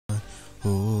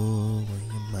Oh,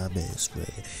 you're my best friend.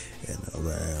 In the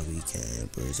world we can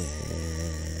present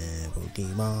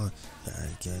Pokemon. I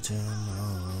get them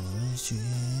all. It's you.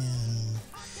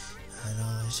 I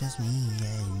know it's just me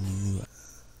and you.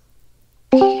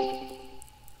 Alright.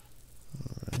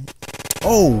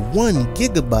 Oh, 1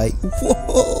 gigabyte.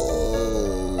 Whoa!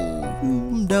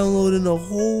 I'm downloading the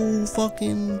whole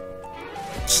fucking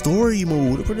story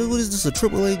mode. What is this, a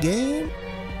AAA game?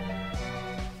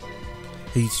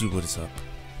 Hey YouTube, what is up?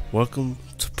 Welcome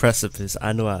to Precipice.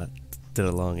 I know I did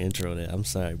a long intro there, I'm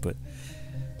sorry, but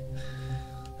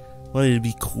I wanted it to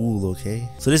be cool, okay?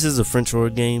 So this is a French horror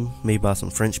game made by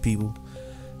some French people.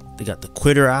 They got the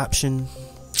quitter option,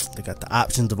 they got the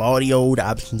options of audio, the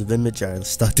options of image. Alright, let's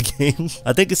start the game.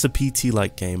 I think it's a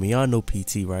PT-like game, and y'all know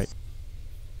PT, right?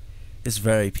 It's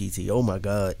very PT. Oh my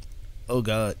god. Oh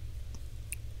god.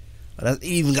 It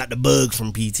even got the bug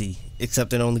from PT,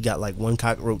 except it only got like 1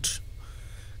 cockroach.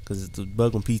 Cause the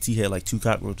bug on PT had like 2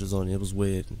 cockroaches on it. It was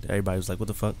weird. Everybody was like, "What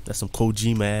the fuck? That's some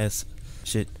Kojima ass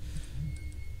shit."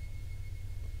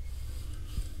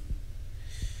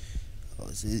 Oh,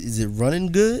 is it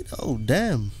running good? Oh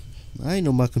damn! I didn't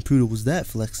know my computer was that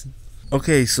flexing.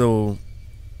 Okay, so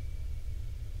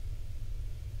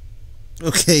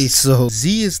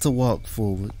Z is to walk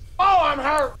forward. Oh, I'm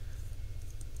hurt.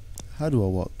 How do I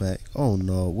walk back? Oh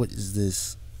no! What is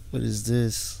this? What is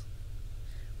this?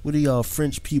 What are y'all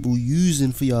French people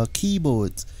using for y'all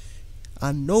keyboards?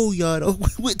 I know y'all don't.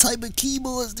 What type of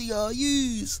keyboards do y'all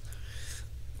use?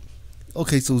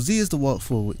 Okay, so Z is to walk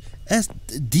forward.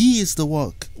 D is to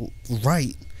walk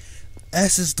right.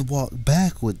 S is to walk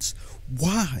backwards.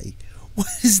 Why? What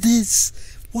is this?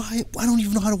 Why? I don't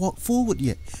even know how to walk forward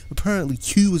yet. Apparently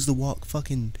Q is to walk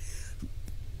fucking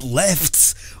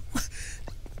left.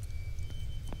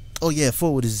 Oh yeah,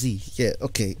 forward is Z. Yeah,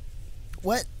 okay.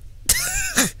 What?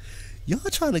 Y'all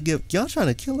trying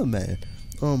to kill a man.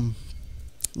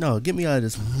 No, get me out of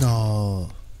this. No.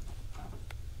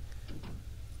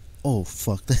 Oh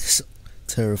fuck, that's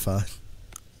terrifying.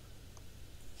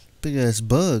 Big ass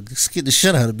bug. Scared the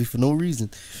shit out of me for no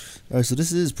reason. Alright, so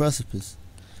this is Precipice.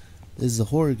 This is a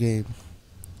horror game.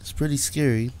 It's pretty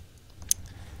scary,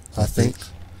 I think.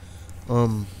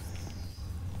 Who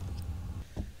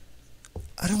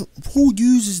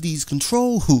uses these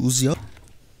controls, yo?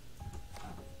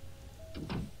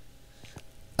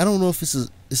 I don't know if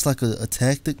it's like a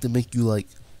tactic to make you like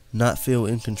not feel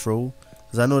in control,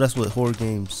 because I know that's what horror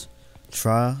games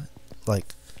try.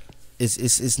 Like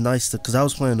it's nice to, because I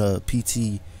was playing a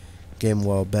PT game a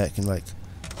while back, and like,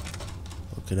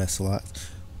 okay, that's a lot.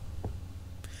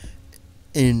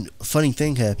 And a funny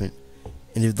thing happened,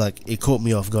 and it caught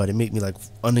me off guard. It made me like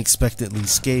unexpectedly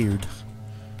scared.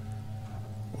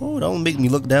 Oh, that one make me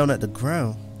look down at the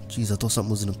ground. Jeez, I thought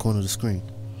something was in the corner of the screen.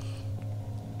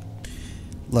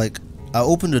 Like, I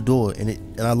opened the door and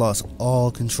I lost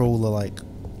all control of like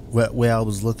where I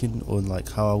was looking or like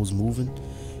how I was moving,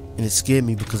 and it scared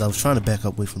me because I was trying to back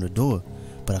up away from the door,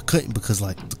 but I couldn't because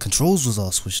like the controls was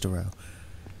all switched around.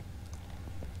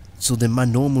 So then my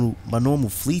normal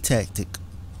flee tactic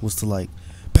was to like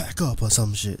back up or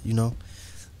some shit, you know.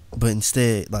 But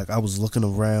instead, like, I was looking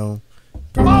around,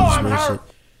 doing all this weird shit.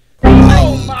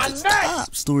 Oh, my neck!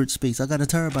 Stop! Storage space. I got a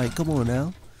terabyte. Come on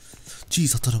now.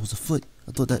 Jeez, I thought it was a foot.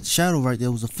 I thought that shadow right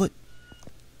there was a foot.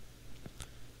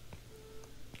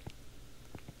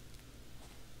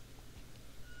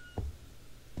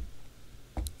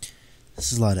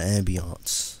 This is a lot of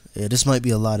ambiance. Yeah, this might be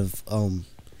a lot of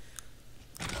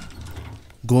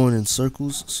going in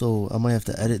circles, so I might have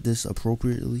to edit this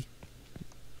appropriately.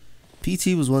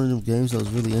 PT was one of them games that was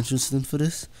really interesting for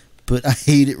this, but I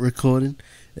hated recording,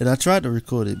 and I tried to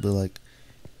record it, but like,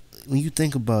 when you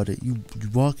think about it, you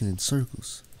walking in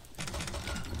circles.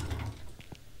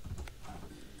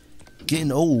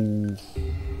 Getting old.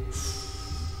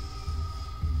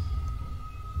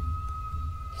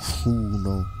 Ooh,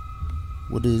 no.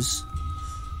 What is?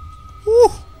 Woo!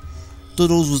 Thought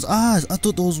those was eyes. I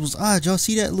thought those was eyes. Y'all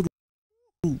see that little?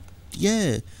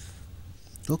 Yeah.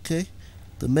 Okay.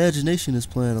 The imagination is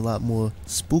playing a lot more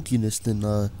spookiness than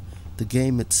the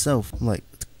game itself. I'm like,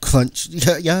 crunch.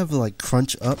 Y'all ever like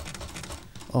crunch up?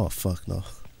 Oh fuck no.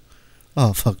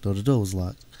 Oh fuck no. The door was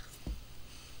locked.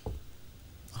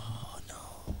 Oh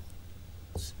no.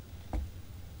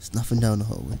 There's nothing down the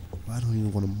hallway. I don't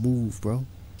even want to move, bro.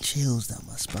 Chills down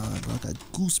my spine, bro. I got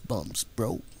goosebumps,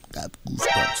 bro. Got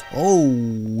goosebumps.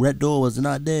 Oh, that door was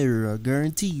not there. I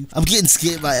guarantee you. I'm getting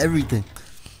scared by everything.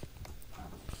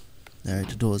 Alright,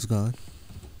 the door's gone.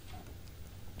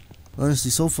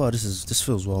 Honestly, so far this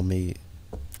feels well made.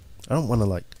 I don't want to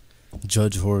like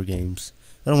judge horror games.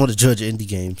 I don't want to judge indie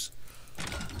games.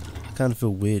 I kind of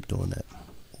feel weird doing that.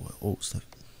 Oh, stuff.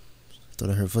 Thought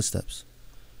I heard footsteps.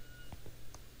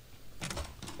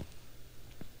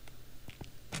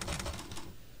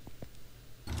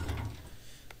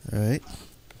 Alright.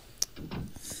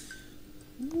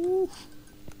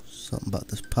 Something about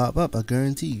this pop up, I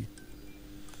guarantee you.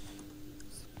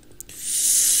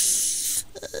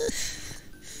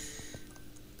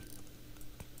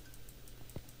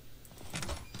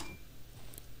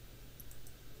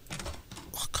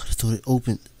 Oh god, I thought it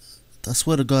opened. I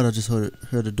swear to God, I just heard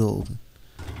the door open.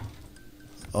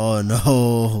 Oh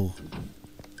no.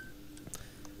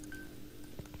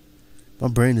 My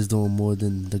brain is doing more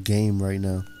than the game right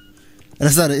now. And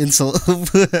that's not an insult.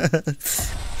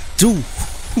 Dude.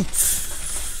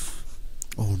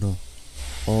 Oh no.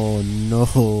 Oh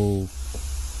no.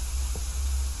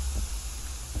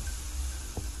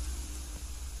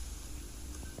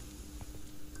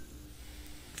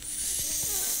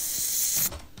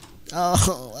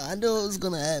 Oh, I knew it was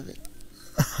gonna happen.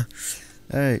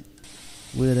 Alright.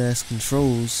 Weird ass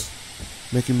controls.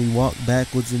 Making me walk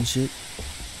backwards and shit.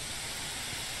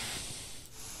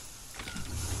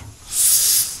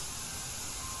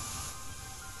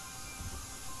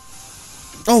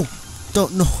 Oh!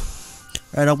 Don't know.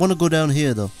 Alright, I want to go down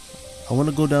here though. I want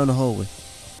to go down the hallway.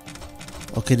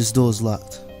 Okay, this door is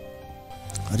locked.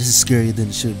 Oh, this is scarier than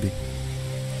it should be.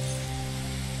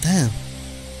 Damn.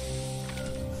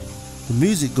 The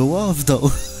music go off though.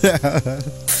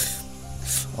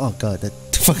 Oh god, that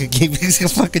fucking game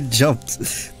fucking jumped.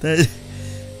 This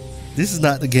is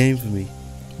not the game for me.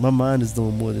 My mind is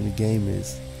doing more than the game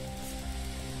is.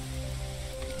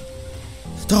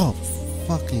 Stop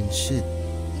fucking shit.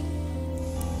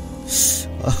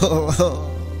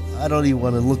 Oh, I don't even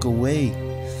want to look away.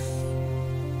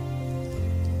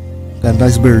 Got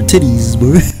nice bare titties,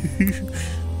 bro.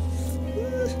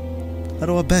 How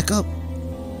do I back up?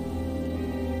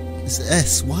 It's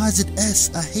S. Why is it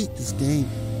S? I hate this game.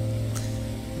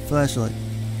 The flashlight.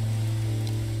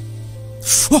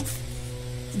 Oh!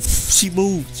 She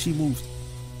moved. She moved.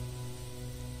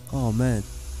 Oh man,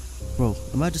 bro,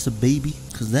 am I just a baby?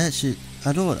 Cause that shit.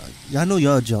 I know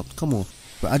y'all jumped. Come on,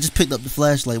 but I just picked up the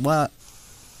flashlight. Why?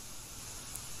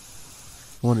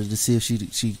 I wanted to see if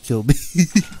she killed me.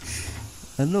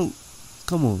 I know.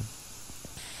 Come on.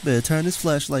 Better turn this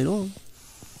flashlight on.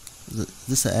 Is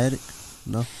this an attic?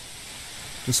 No.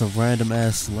 Just a random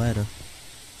ass ladder.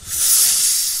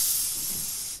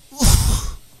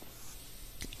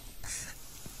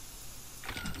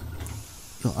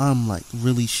 Yo, I'm like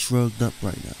really shrugged up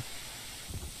right now.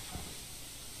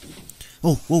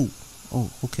 Oh, whoa. Oh,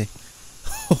 okay.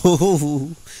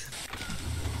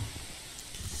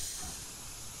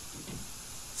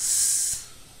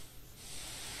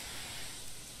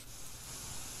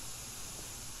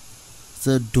 Is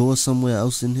there a door somewhere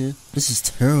else in here? This is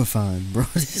terrifying, bro.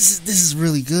 This is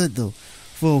really good though.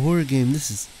 For a horror game,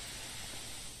 this is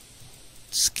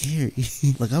scary.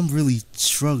 Like I'm really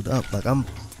shrugged up. Like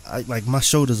like my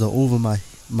shoulders are over my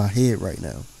head right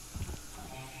now.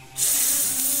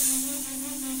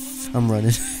 I'm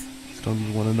running. Don't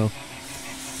even want to know.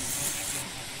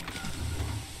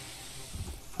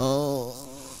 Oh.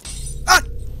 Ah!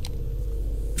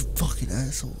 You fucking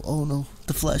asshole. Oh no.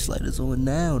 The flashlight is on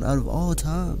now out of all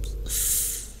times.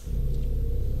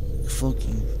 Fuck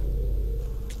you.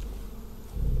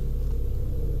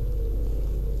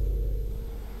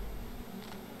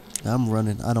 I'm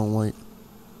running. I don't want it.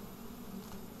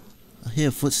 I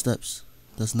hear footsteps.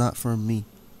 That's not from me.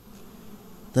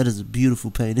 That is a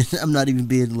beautiful painting. I'm not even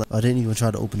being like. I didn't even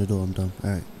try to open the door. I'm done.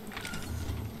 Alright.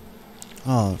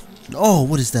 Oh,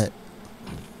 what is that?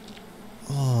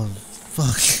 Oh,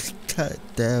 fuck. God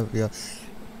damn, yo.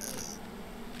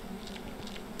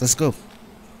 Let's go.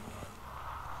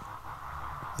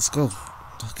 Let's go.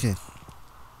 Okay.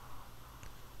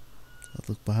 I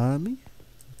look behind me.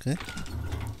 Okay.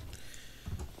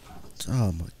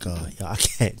 Oh my god, yo, I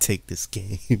can't take this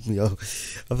game, yo. I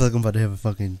feel like I'm about to have a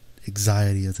fucking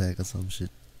anxiety attack or some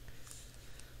shit.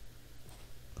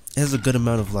 It has a good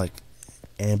amount of like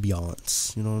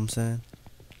ambiance, you know what I'm saying?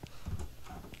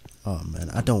 Oh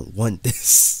man, I don't want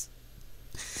this.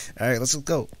 Alright, let's just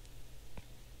go.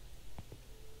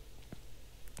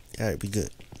 Alright, we good.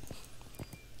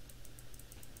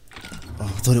 Oh,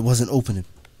 I thought it wasn't opening.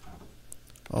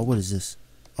 Oh, what is this?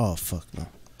 Oh fuck no.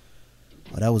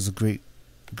 Oh, that was a great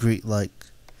like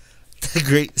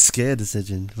great scare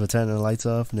decision for turning the lights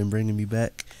off and then bringing me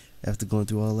back after going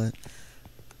through all that.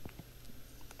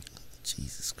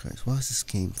 Jesus Christ, why is this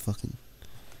game fucking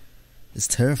as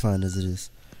terrifying as it is?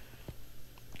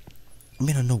 I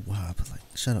mean, I know why, but like,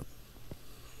 shut up.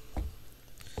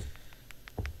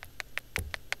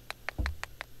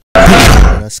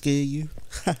 scare you?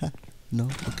 No?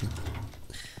 Okay.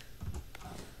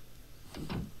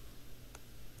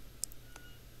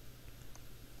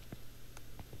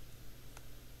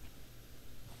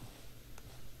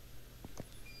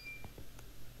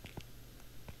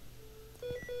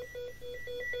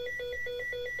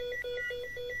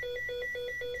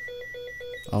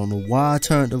 I don't know why I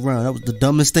turned around. That was the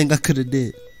dumbest thing I could have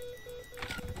did.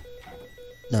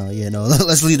 No, yeah, no.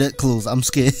 Let's leave that closed. I'm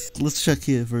scared. Let's check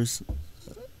here first.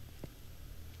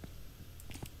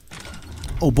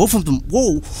 Oh, both of them.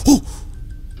 Whoa. Oh.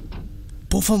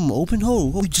 Both of them open. Oh,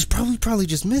 we just probably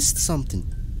just missed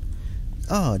something.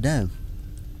 Oh, damn.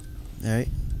 All right.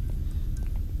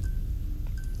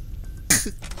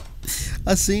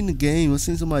 I seen the game. I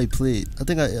seen somebody play it. I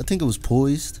think it was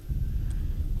Poised.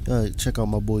 Check out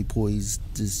my boy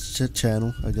Poised's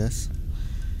channel, I guess.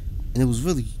 And it was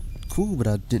really cool, but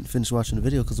I didn't finish watching the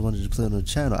video because I wanted to play on the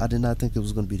channel. I did not think it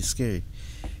was going to be this scary.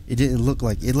 It didn't look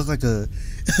like it looked like a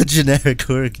generic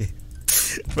horror game.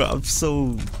 Bro, I'm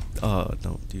so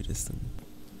don't do this to me.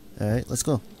 All right, let's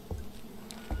go.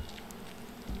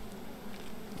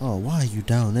 Oh, why are you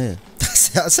down there?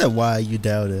 I said, why are you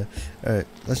down there? All right,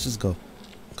 let's just go,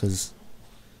 cause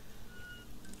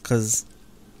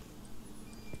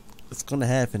it's gonna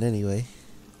happen anyway.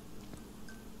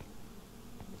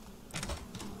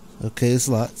 Okay, it's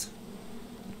locked.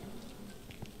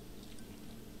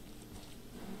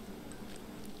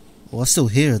 Well, I still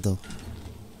hear it though.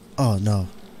 Oh no.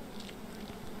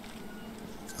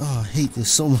 Oh, I hate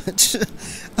this so much.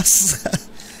 Ah!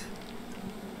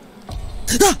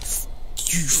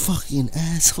 You fucking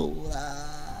asshole.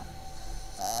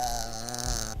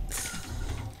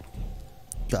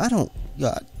 Yo, I don't.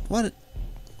 Yo, why did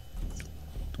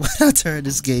I turn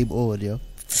this game on, yo?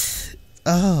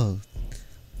 Oh.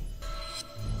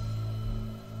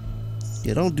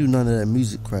 Yeah, don't do none of that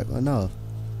music crap. I know.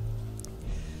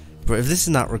 Bro, if this is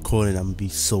not recording, I'm gonna be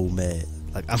so mad.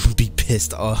 Like, I'm gonna be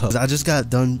pissed off. I just got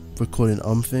done recording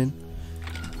Umfin.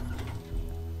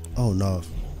 Oh no.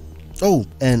 Oh,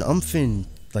 and Umfin,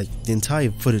 like, the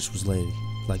entire footage was laid.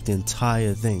 Like, the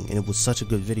entire thing. And it was such a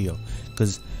good video.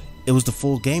 Because it was the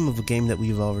full game of a game that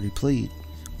we've already played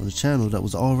on the channel that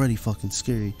was already fucking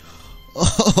scary.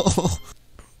 Oh.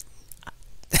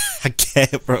 I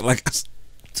can't, bro. Like,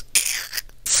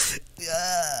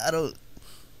 I don't.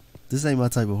 This ain't my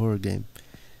type of horror game.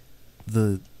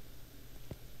 I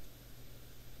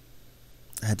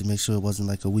had to make sure it wasn't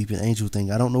like a weeping angel thing.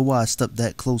 I don't know why I stepped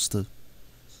that close to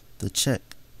the check.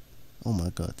 Oh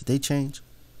my god, did they change?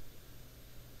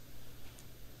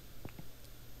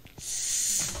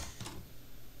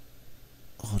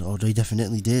 Oh, they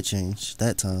definitely did change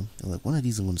that time. They're like, one of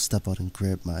these I'm gonna step out and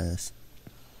grab my ass.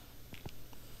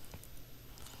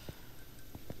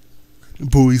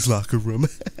 Boys' locker room.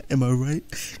 Am I right?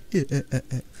 Yeah.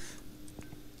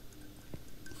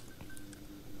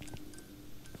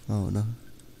 Oh no.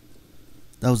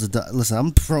 That was listen,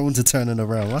 I'm prone to turning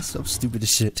around. I'm stupid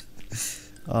as shit.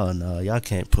 Oh no, y'all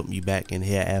can't put me back in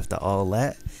here after all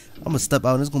that. I'm gonna step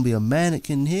out and it's gonna be a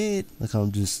mannequin head. Like,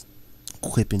 I'm just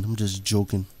quipping. I'm just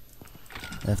joking.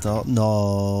 After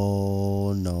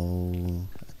all, no.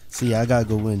 See, I gotta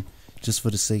go in just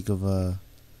for the sake of I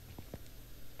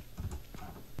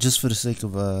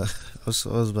was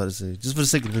about to say, just for the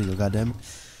sake of the video, goddammit.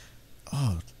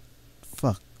 Oh,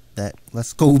 fuck that.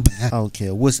 Let's go back. I don't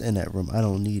care what's in that room. I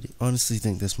don't need it. Honestly,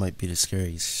 think this might be the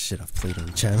scariest shit I've played on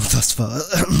the channel thus far.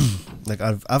 Like,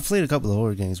 I've played a couple of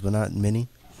horror games, but not many.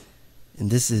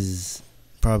 And this is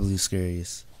probably the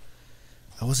scariest.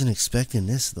 I wasn't expecting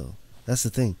this, though. That's the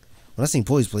thing. When I seen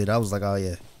Poise play it, I was like, oh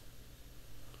yeah.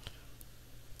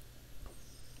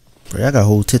 Bro, I got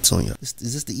whole tits on you. Is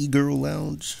this the e-girl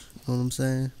lounge? You know what I'm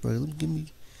saying? Bro, let me give me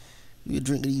a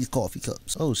drink of these coffee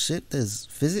cups. Oh shit, there's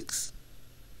physics?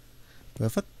 Bro,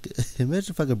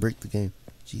 imagine if I could break the game.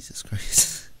 Jesus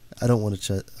Christ. I don't want to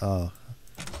check. Because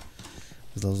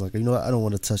I was like, you know what? I don't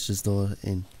want to touch this door.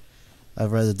 And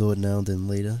I'd rather do it now than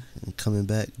later. And coming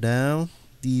back down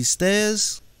these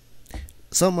stairs.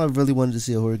 Something I really wanted to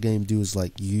see a horror game do is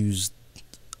like use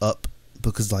up.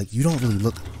 Because like, you don't really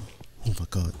look. Oh my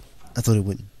god. I thought it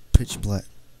went pitch black.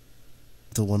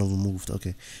 Until one of them moved.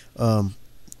 Okay.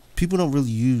 People don't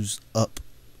really use up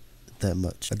that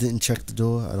much. I didn't check the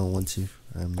door. I don't want to.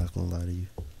 I'm not gonna lie to you.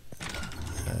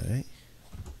 Alright.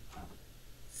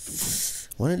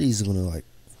 One of these are gonna like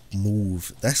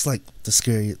move. That's like the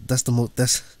scariest. That's the most.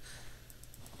 That's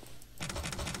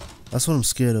what I'm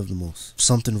scared of the most.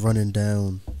 Something running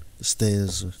down the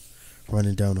stairs or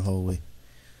running down the hallway.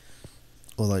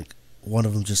 Or like one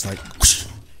of them just like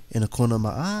in the corner of my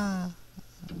eye.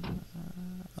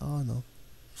 Oh no.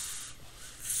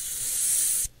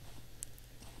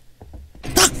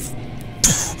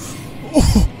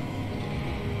 Oh.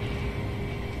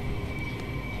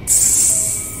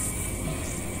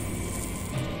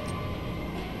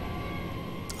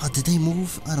 Oh, did they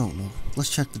move? I don't know. Let's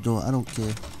check the door. I don't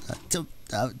care.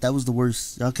 That was the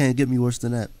worst. Y'all can't get me worse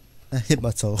than that. I hit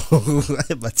my toe. I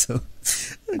hit my toe.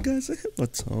 Guys, I hit my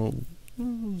toe.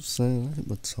 I'm saying, I hit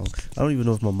my toe. I don't even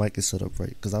know if my mic is set up right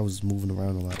because I was moving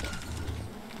around a lot.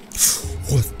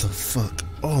 What the fuck?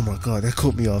 Oh my god, that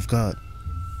caught me off guard.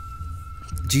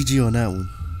 GG on that one.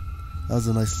 That was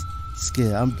a nice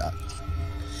scare.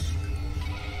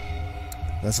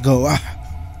 Let's go.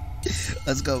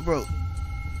 Let's go, bro.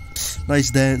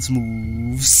 Nice dance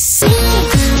moves.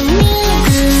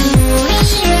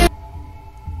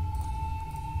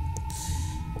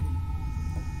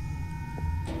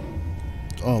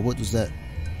 Oh, what was that?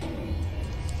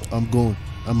 I'm going.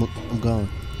 I'm gone.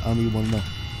 I don't even want to know.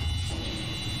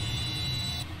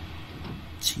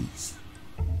 Jeez.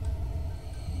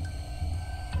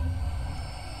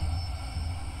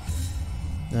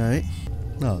 Alright.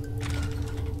 No.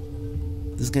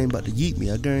 This game about to yeet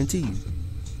me, I guarantee you.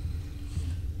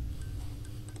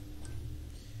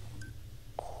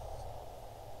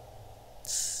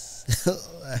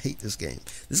 I hate this game.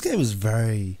 This game is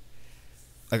very,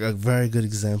 like, a very good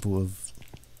example of,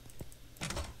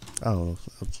 I don't know,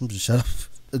 I'm just shut up.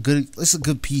 It's a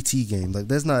good PT game. Like,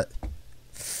 there's not,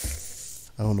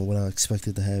 I don't know what I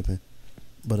expected to happen,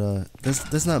 but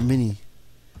there's not many.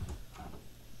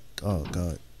 Oh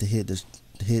god, the head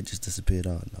just disappeared.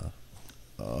 Oh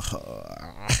no.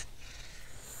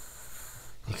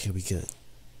 Okay, we good.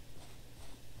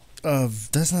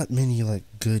 There's not many like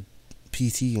good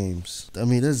PT games. I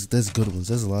mean, there's good ones.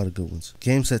 There's a lot of good ones.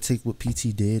 Games that take what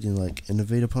PT did and like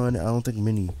innovate upon it. I don't think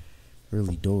many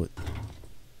really do it.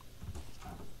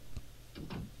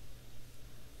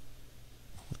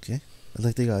 Okay, I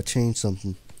think they gotta change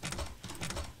something.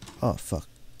 Oh fuck.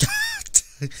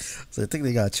 So I think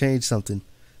they gotta change something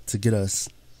to get us,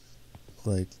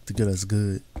 like, to get us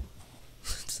good.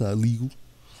 It's not legal.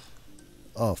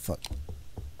 Oh fuck.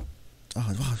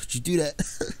 Oh, why would you do that?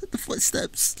 The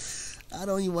footsteps. I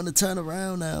don't even want to turn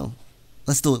around now.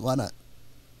 Let's do it. Why not?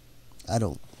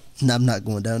 I'm not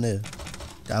going down there.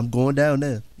 I'm going down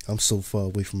there. I'm so far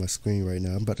away from my screen right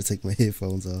now. I'm about to take my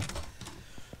headphones off.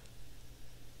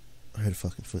 I heard a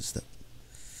fucking footstep.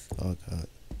 Oh god.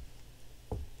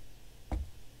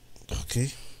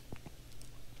 Okay.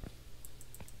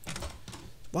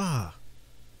 Wow.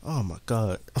 Oh my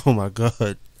god. Oh my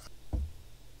god.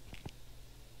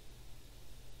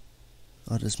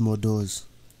 Oh, there's more doors.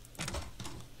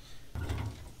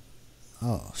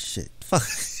 Oh shit. Fuck.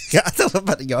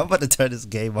 I'm about to turn this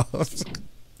game off.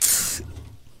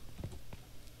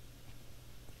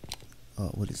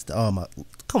 Oh, what is that? Oh my.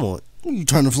 Come on. You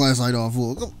turn the flashlight off,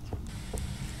 fool. Come.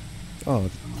 Oh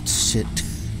shit.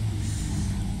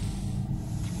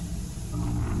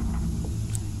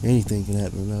 Anything can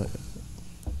happen. Well,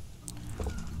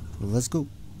 let's go.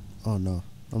 Oh no,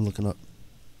 I'm looking up.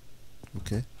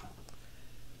 Okay.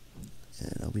 Yeah,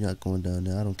 no, we're not going down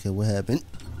there. I don't care what happened.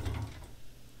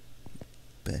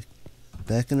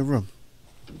 Back in the room.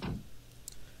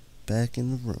 Back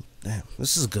in the room. Damn,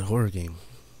 this is a good horror game.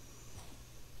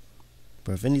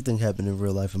 But if anything happened in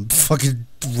real life, I'm fucking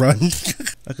run.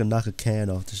 I could knock a can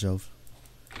off the shelf.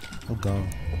 I'm gone.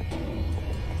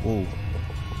 Whoa.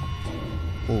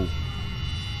 Whoa.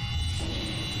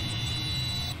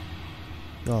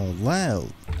 Oh,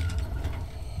 loud.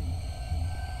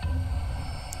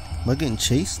 Am I getting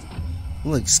chased?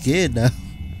 I'm like scared now.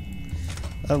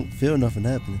 I don't feel nothing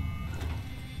happening.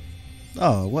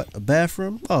 Oh, what? A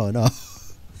bathroom? Oh, no.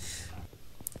 If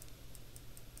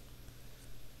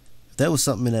that was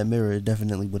something in that mirror, it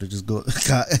definitely would have just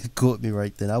caught me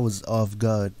right then. I was off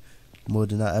guard more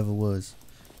than I ever was.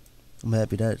 I'm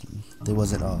happy that there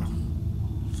wasn't.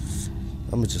 I'm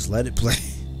gonna just let it play.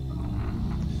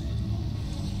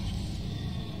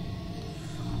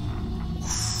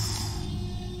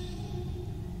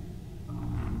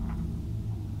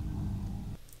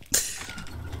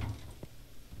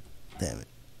 Damn it.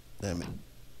 Damn it.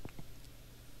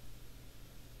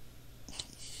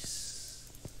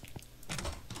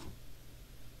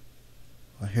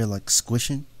 I hear like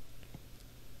squishing.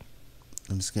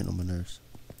 I'm just getting on my nerves.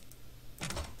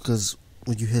 Because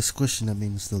when you hear squishing, that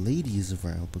means the lady is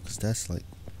around. Because that's like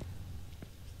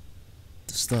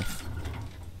the stuff.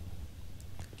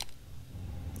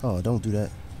 Oh, don't do that.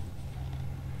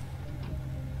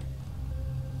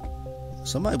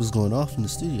 Somebody was going off in the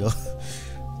studio.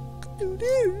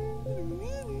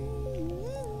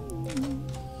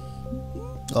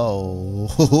 Oh.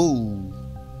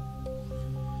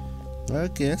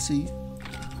 Okay, I see you.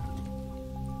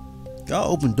 Y'all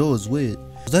open doors weird.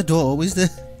 Was that door always there?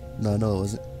 No, it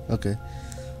wasn't. Okay.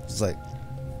 It's like,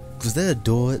 was there a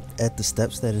door at the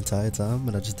steps that entire time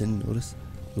and I just didn't notice?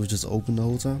 It was just open the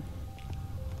whole time?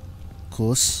 Of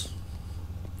course.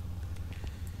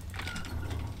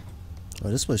 Oh,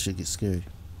 this way should get scary.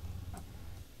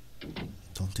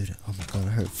 Don't do that. Oh my god,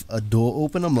 I heard a door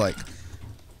open. I'm like,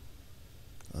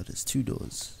 oh, there's 2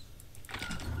 doors.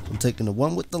 I'm taking the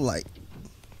one with the light.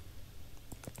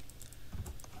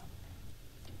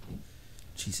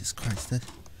 Jesus Christ,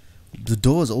 the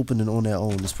doors opening on their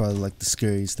own is probably like the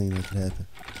scariest thing that could happen.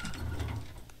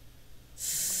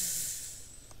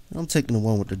 I'm taking the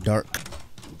one with the dark.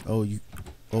 Oh,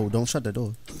 don't shut that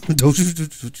door. Don't you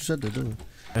shut that door.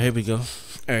 Alright, here we go.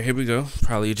 Alright, here we go.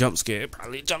 Probably a jump scare.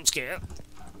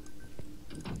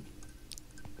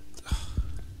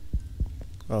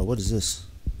 Oh, what is this?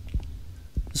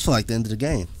 This feel like the end of the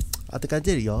game. I think I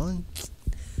did it, y'all.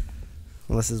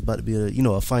 Unless it's about to be a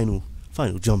final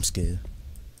jump scare.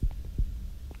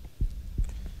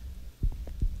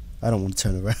 I don't want to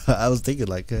turn around. I was thinking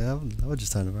like, I would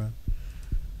just turn around.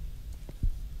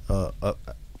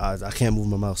 I can't move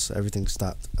my mouse. Everything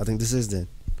stopped. I think this is then.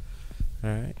 All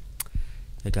right.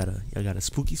 I got a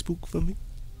spooky spook for me.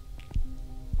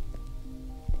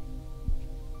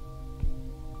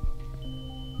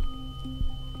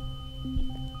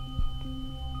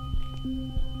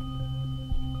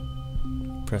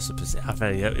 Precipice. I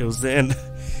found it. It was the end.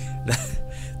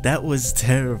 That was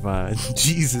terrifying.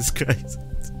 Jesus Christ.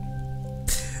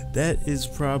 That is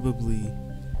probably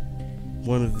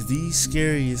one of the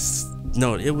scariest.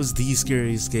 No, it was the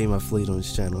scariest game I've played on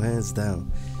this channel, hands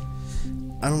down.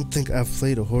 I don't think I've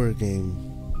played a horror game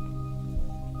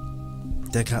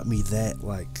that got me that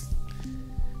like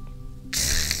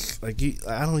I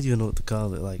don't even know what to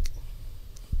call it. Like,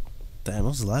 damn,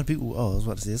 there's a lot of people. Oh, I was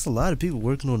about to say, there's a lot of people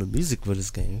working on the music for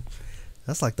this game.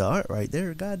 That's like the art right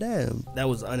there. Goddamn, that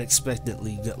was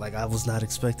unexpectedly good. Like, I was not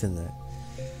expecting that.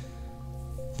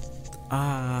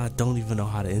 I don't even know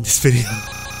how to end this video.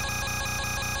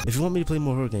 If you want me to play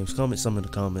more horror games, comment some in the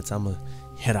comments. I'ma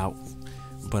head out.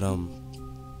 But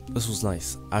this was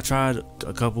nice. I tried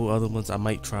a couple other ones. I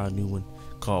might try a new one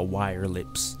called Wire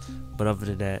Lips. But other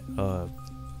than that,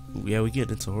 yeah, we get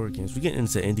into horror games. We get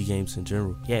into indie games in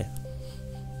general. Yeah.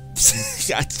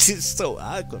 I just so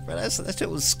awkward, bro. That shit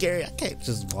was scary. I can't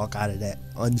just walk out of that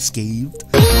unscathed.